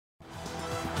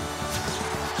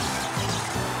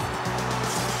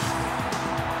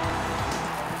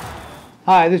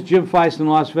Hi, this is Jim Feist in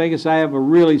Las Vegas. I have a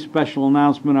really special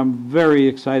announcement. I'm very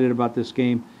excited about this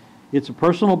game. It's a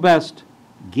personal best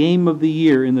game of the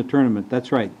year in the tournament.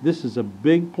 That's right. This is a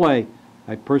big play.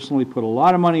 I personally put a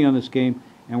lot of money on this game,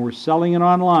 and we're selling it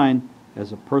online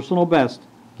as a personal best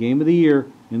game of the year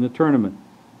in the tournament.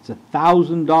 It's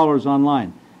 $1,000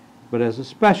 online. But as a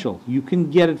special, you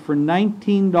can get it for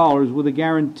 $19 with a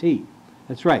guarantee.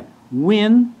 That's right.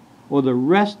 Win or the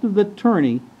rest of the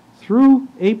tourney through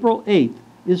April 8th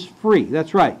is free.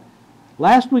 That's right.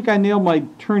 Last week I nailed my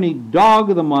tourney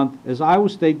dog of the month as Iowa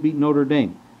State beat Notre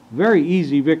Dame. Very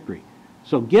easy victory.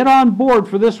 So get on board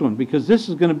for this one because this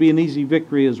is going to be an easy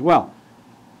victory as well.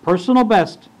 Personal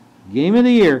best game of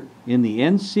the year in the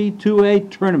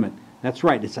NC2A tournament. That's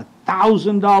right. It's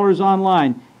 $1,000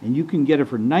 online and you can get it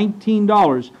for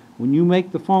 $19 when you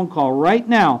make the phone call right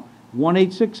now,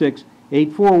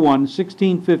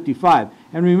 1-866-841-1655.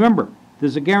 And remember,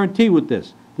 there's a guarantee with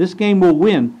this. This game will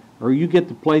win, or you get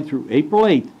to play through April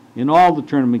 8th in all the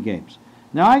tournament games.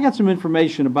 Now, I got some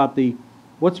information about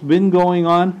what's been going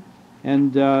on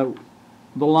and the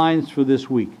lines for this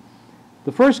week.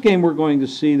 The first game we're going to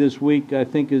see this week, I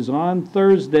think, is on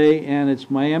Thursday, and it's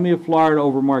Miami of Florida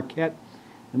over Marquette.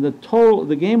 And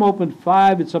the game opened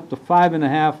 5. It's up to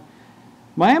 5.5.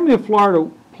 Miami of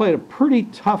Florida played a pretty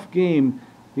tough game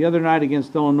the other night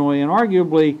against Illinois, and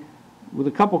arguably, with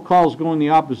a couple calls going the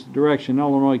opposite direction,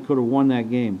 Illinois could have won that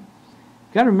game.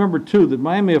 Got to remember, too, that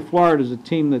Miami of Florida is a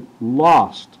team that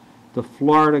lost to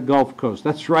Florida Gulf Coast.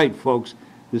 That's right, folks.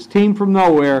 This team from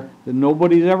nowhere that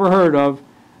nobody's ever heard of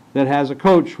that has a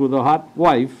coach with a hot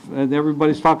wife, and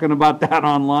everybody's talking about that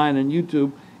online and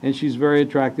YouTube, and she's a very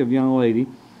attractive young lady.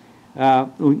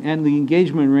 And the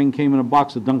engagement ring came in a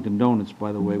box of Dunkin' Donuts,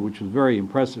 by the way, which was very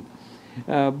impressive.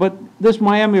 But this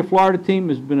Miami of Florida team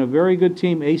has been a very good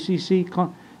team. ACC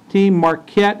team.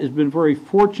 Marquette has been very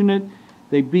fortunate.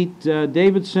 They beat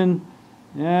Davidson.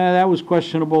 That was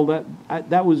questionable.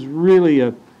 That was really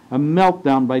a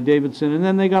meltdown by Davidson. And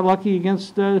then they got lucky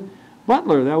against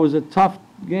Butler. That was a tough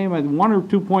game. 1 or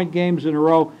 2 point games in a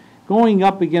row. Going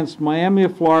up against Miami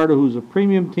of Florida, who's a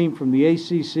premium team from the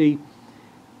ACC.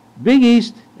 Big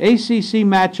East, ACC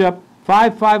matchup.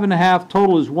 5.5.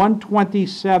 Total is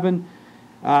 127.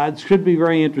 It should be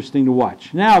very interesting to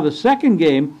watch. Now, the second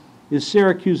game is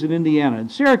Syracuse and Indiana.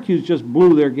 And Syracuse just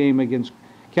blew their game against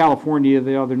California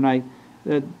the other night.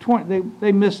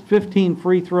 They missed 15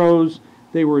 free throws.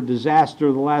 They were a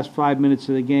disaster the last 5 minutes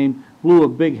of the game. Blew a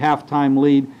big halftime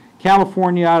lead.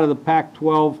 California out of the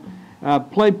Pac-12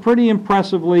 played pretty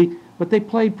impressively, but they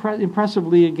played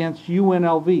impressively against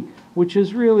UNLV, which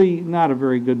is really not a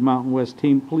very good Mountain West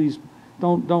team. Please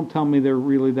don't tell me they're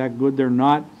really that good. They're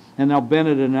not. And now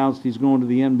Bennett announced he's going to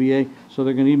the NBA, so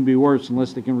they're going to even be worse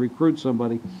unless they can recruit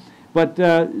somebody. But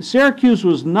Syracuse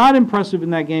was not impressive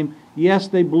in that game. Yes,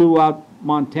 they blew out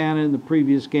Montana in the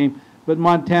previous game, but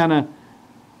Montana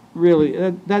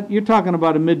really, you're talking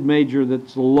about a mid-major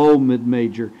that's a low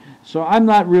mid-major. So I'm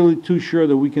not really too sure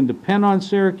that we can depend on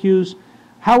Syracuse.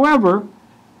 However,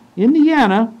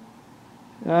 Indiana,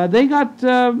 they got,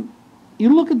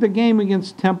 you look at the game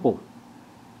against Temple,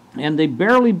 and they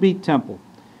barely beat Temple.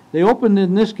 They opened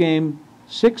in this game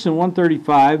 6 and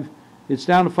 135. It's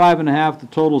down to 5.5. The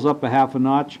total's up a half a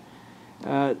notch.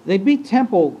 They beat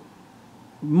Temple,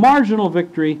 marginal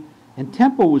victory, and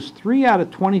Temple was 3 out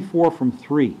of 24 from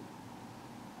 3.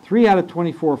 3 out of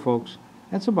 24, folks.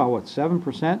 That's about, what,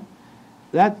 7%?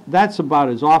 That's about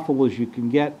as awful as you can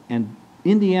get, and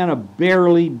Indiana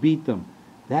barely beat them.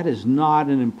 That is not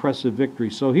an impressive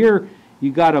victory. So here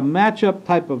you got a matchup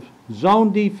type of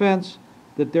zone defense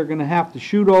that they're going to have to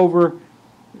shoot over.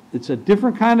 It's a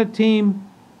different kind of team.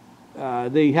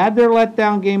 They had their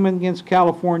letdown game against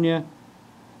California.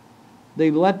 They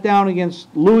let down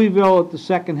against Louisville at the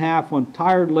second half on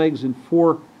tired legs in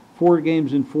four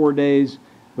games in 4 days.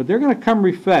 But they're going to come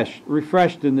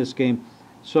refreshed in this game.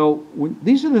 So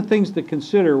these are the things to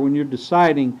consider when you're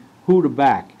deciding who to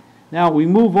back. Now we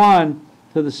move on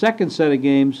to the second set of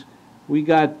games. We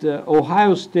got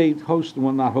Ohio State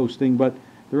not hosting, but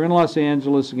they're in Los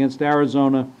Angeles against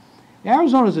Arizona.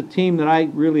 Arizona is a team that I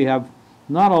really have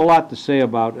not a lot to say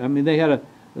about. I mean, they had a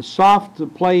soft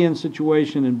play-in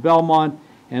situation in Belmont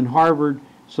and Harvard,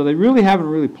 so they really haven't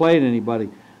really played anybody.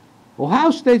 Ohio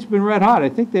State's been red hot. I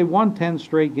think they've won 10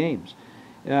 straight games.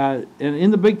 And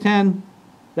in the Big Ten,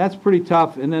 that's pretty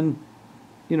tough. And then,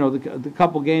 you know, the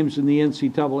couple games in the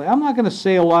NCAA. I'm not going to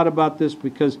say a lot about this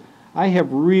because I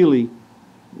have really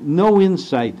no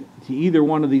insight to either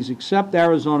one of these, except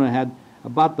Arizona had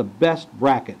about the best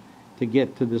bracket to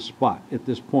get to this spot at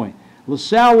this point.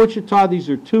 LaSalle, Wichita, these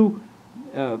are two,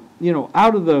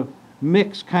 out of the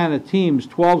mix kind of teams,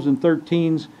 12s and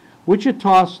 13s.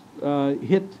 Wichita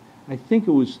hit, I think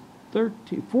it was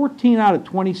 14 out of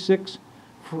 26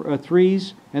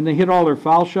 threes, and they hit all their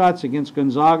foul shots against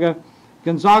Gonzaga.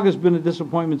 Gonzaga's been a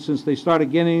disappointment since they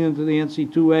started getting into the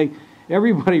NC2A.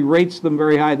 Everybody rates them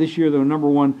very high. This year they're number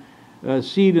one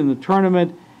seed in the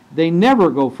tournament. They never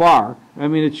go far. I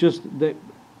mean, it's just that,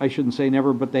 I shouldn't say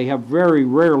never, but they have very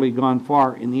rarely gone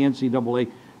far in the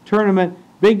NCAA tournament.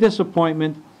 Big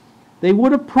disappointment. They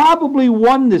would have probably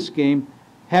won this game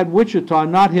had Wichita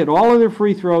not hit all of their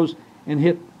free throws and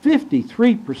hit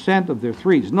 53% of their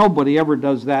threes. Nobody ever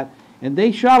does that. And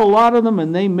they shot a lot of them,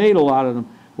 and they made a lot of them.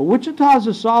 But Wichita's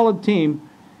a solid team,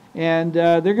 and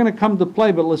they're going to come to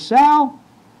play. But LaSalle,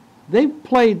 they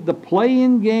played the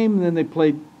play-in game, and then they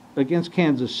played against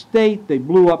Kansas State. They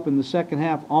blew up in the second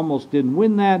half, almost didn't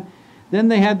win that. Then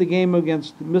they had the game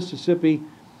against Mississippi,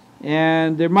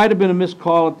 and there might have been a missed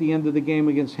call at the end of the game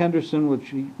against Henderson, which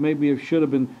he maybe should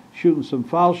have been shooting some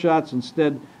foul shots.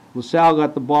 Instead, LaSalle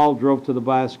got the ball, drove to the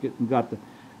basket, and got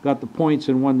the points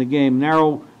and won the game.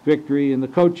 Narrow victory, and the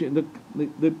coach,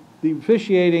 the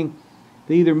officiating,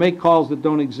 they either make calls that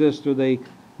don't exist or they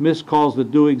miss calls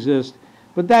that do exist.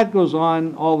 But that goes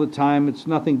on all the time. It's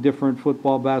nothing different.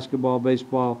 Football, basketball,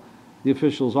 baseball. The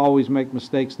officials always make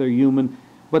mistakes. They're human.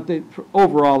 But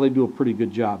overall, they do a pretty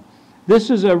good job. This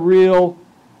is a real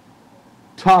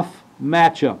tough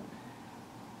matchup.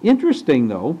 Interesting,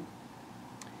 though,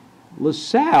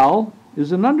 LaSalle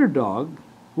is an underdog.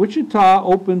 Wichita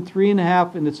opened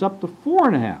 3.5, and it's up to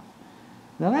 4.5.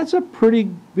 Now, that's a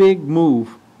pretty big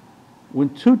move when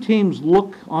two teams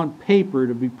look on paper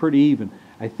to be pretty even.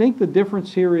 I think the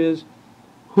difference here is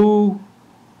who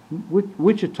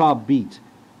Wichita beat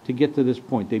to get to this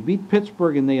point. They beat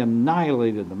Pittsburgh and they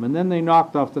annihilated them. And then they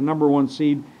knocked off the number one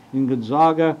seed in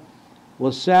Gonzaga.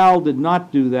 LaSalle did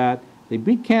not do that. They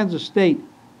beat Kansas State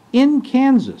in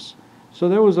Kansas. So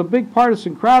there was a big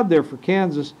partisan crowd there for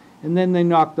Kansas, and then they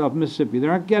knocked off Mississippi. They're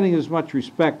not getting as much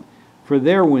respect for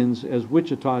their wins as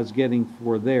Wichita is getting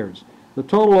for theirs. The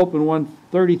total opened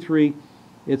 133.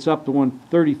 It's up to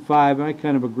 135. I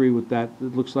kind of agree with that.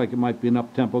 It looks like it might be an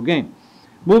up-tempo game.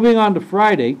 Moving on to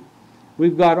Friday,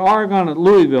 we've got Oregon at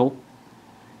Louisville.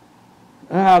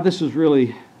 This is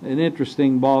really an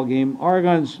interesting ball game.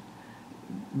 Oregon's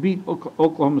beat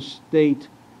Oklahoma State,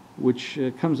 which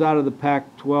comes out of the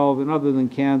Pac-12, and other than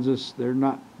Kansas,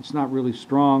 it's not really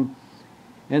strong.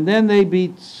 And then they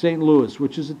beat St. Louis,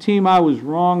 which is a team I was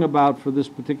wrong about for this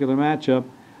particular matchup.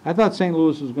 I thought St.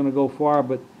 Louis was going to go far,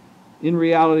 but in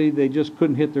reality, they just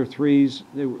couldn't hit their threes.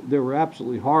 They were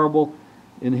absolutely horrible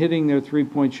in hitting their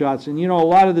three-point shots. And, you know, a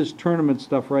lot of this tournament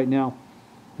stuff right now,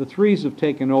 the threes have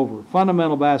taken over.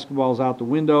 Fundamental basketball is out the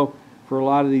window for a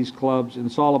lot of these clubs, and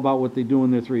it's all about what they do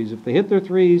in their threes. If they hit their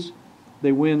threes,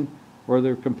 they win, or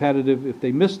they're competitive. If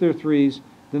they miss their threes,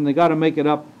 then they got to make it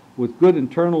up with good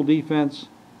internal defense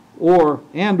or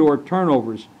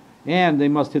turnovers, and they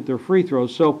must hit their free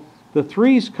throws. So the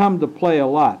threes come to play a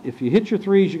lot. If you hit your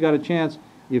threes, you got a chance.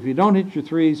 If you don't hit your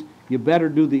threes, you better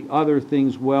do the other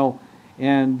things well.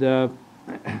 And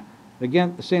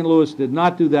again, St. Louis did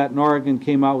not do that, and Oregon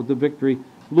came out with the victory.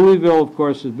 Louisville, of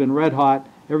course, has been red hot.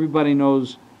 Everybody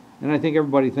knows, and I think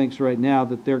everybody thinks right now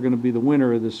that they're going to be the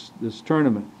winner of this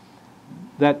tournament.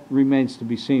 That remains to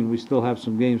be seen. We still have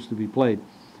some games to be played.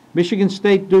 Michigan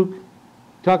State, Duke,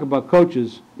 talk about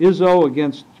coaches. Izzo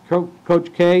against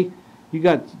Coach K. You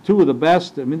got two of the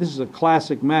best. I mean, this is a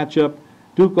classic matchup.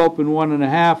 Duke opened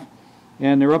 1.5,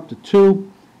 and they're up to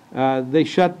 2. They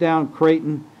shut down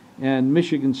Creighton, and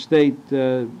Michigan State,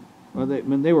 they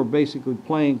were basically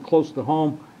playing close to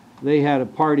home. They had a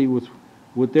party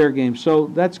with their game. So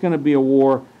that's going to be a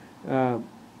war.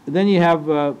 Then you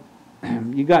have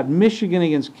you got Michigan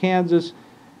against Kansas.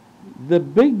 The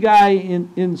big guy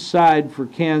inside for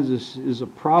Kansas is a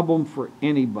problem for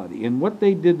anybody. And what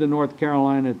they did to North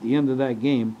Carolina at the end of that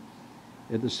game,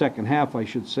 at the second half, I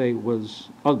should say, was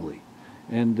ugly.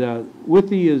 And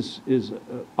Withey is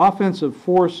offensive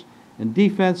force and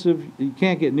defensive. You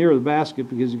can't get near the basket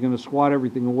because you're going to swat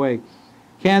everything away.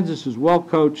 Kansas is well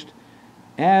coached,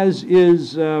 as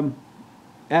is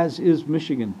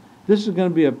Michigan. This is going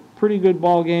to be a pretty good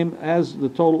ball game, as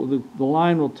the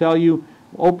line will tell you.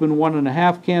 Open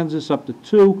 1.5 Kansas up to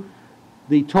 2.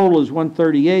 The total is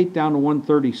 138 down to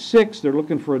 136. They're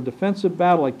looking for a defensive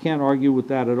battle. I can't argue with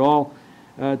that at all.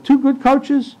 Two good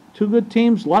coaches, two good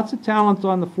teams, lots of talent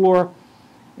on the floor,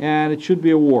 and it should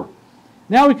be a war.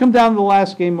 Now we come down to the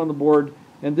last game on the board,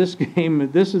 and this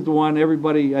game, this is the one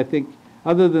everybody, I think,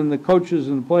 other than the coaches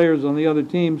and the players on the other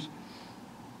teams,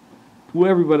 who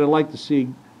everybody would like to see,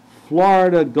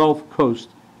 Florida Gulf Coast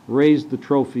raise the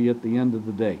trophy at the end of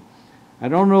the day. I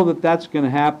don't know that that's going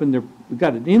to happen. We've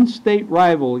got an in-state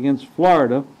rival against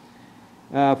Florida.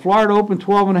 Florida opened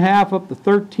 12.5 up to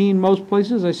 13 most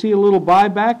places. I see a little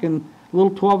buyback and a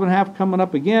little 12.5 coming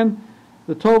up again.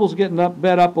 The total's getting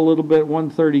bet up a little bit,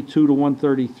 132 to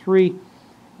 133.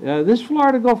 This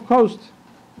Florida Gulf Coast,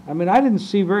 I mean, I didn't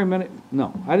see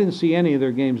I didn't see any of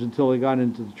their games until they got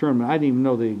into the tournament. I didn't even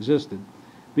know they existed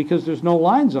because there's no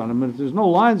lines on them. And if there's no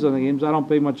lines on the games, I don't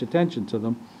pay much attention to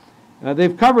them.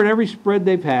 They've covered every spread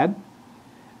they've had.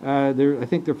 I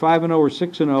think they're 5-0 or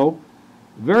 6-0.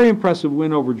 Very impressive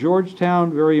win over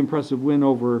Georgetown. Very impressive win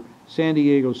over San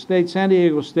Diego State. San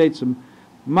Diego State's a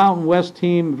Mountain West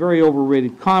team, very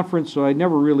overrated conference, so I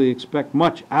never really expect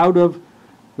much out of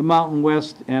the Mountain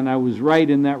West, and I was right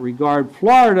in that regard.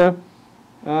 Florida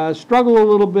struggled a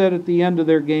little bit at the end of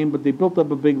their game, but they built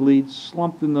up a big lead,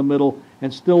 slumped in the middle,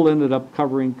 and still ended up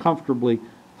covering comfortably.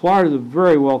 Florida's a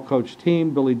very well-coached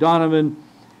team. Billy Donovan,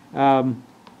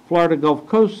 Florida Gulf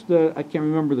Coast, I can't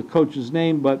remember the coach's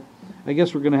name, but I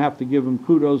guess we're going to have to give him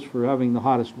kudos for having the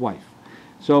hottest wife.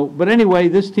 So, but anyway,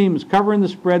 this team is covering the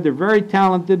spread. They're very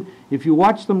talented. If you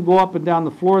watch them go up and down the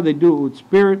floor, they do it with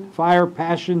spirit, fire,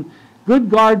 passion, good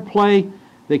guard play.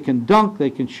 They can dunk.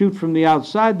 They can shoot from the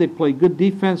outside. They play good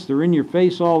defense. They're in your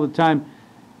face all the time.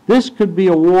 This could be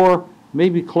a war,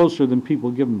 maybe closer than people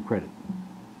give them credit.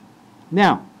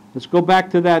 Now, let's go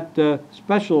back to that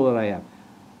special that I have.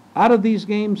 Out of these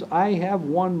games, I have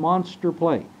one monster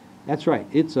play. That's right.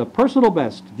 It's a personal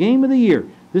best game of the year.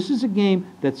 This is a game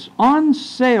that's on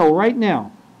sale right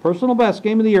now. Personal best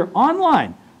game of the year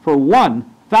online for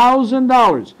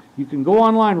 $1,000. You can go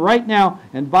online right now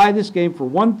and buy this game for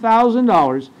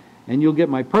 $1,000, and you'll get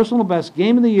my personal best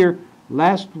game of the year.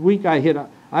 Last week I hit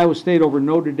Iowa State over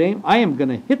Notre Dame. I am going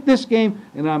to hit this game,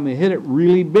 and I'm going to hit it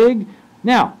really big.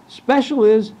 Now, special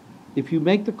is if you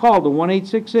make the call to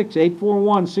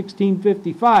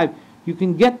 1-866-841-1655, you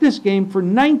can get this game for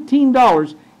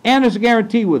 $19, and there's a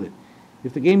guarantee with it.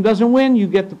 If the game doesn't win, you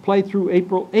get to play through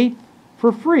April 8th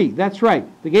for free. That's right.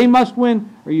 The game must win,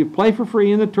 or you play for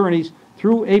free in the tourneys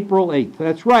through April 8th.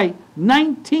 That's right.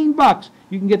 $19.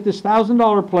 You can get this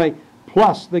 $1,000 play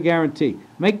plus the guarantee.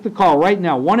 Make the call right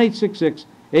now,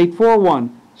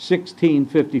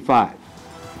 1-866-841-1655.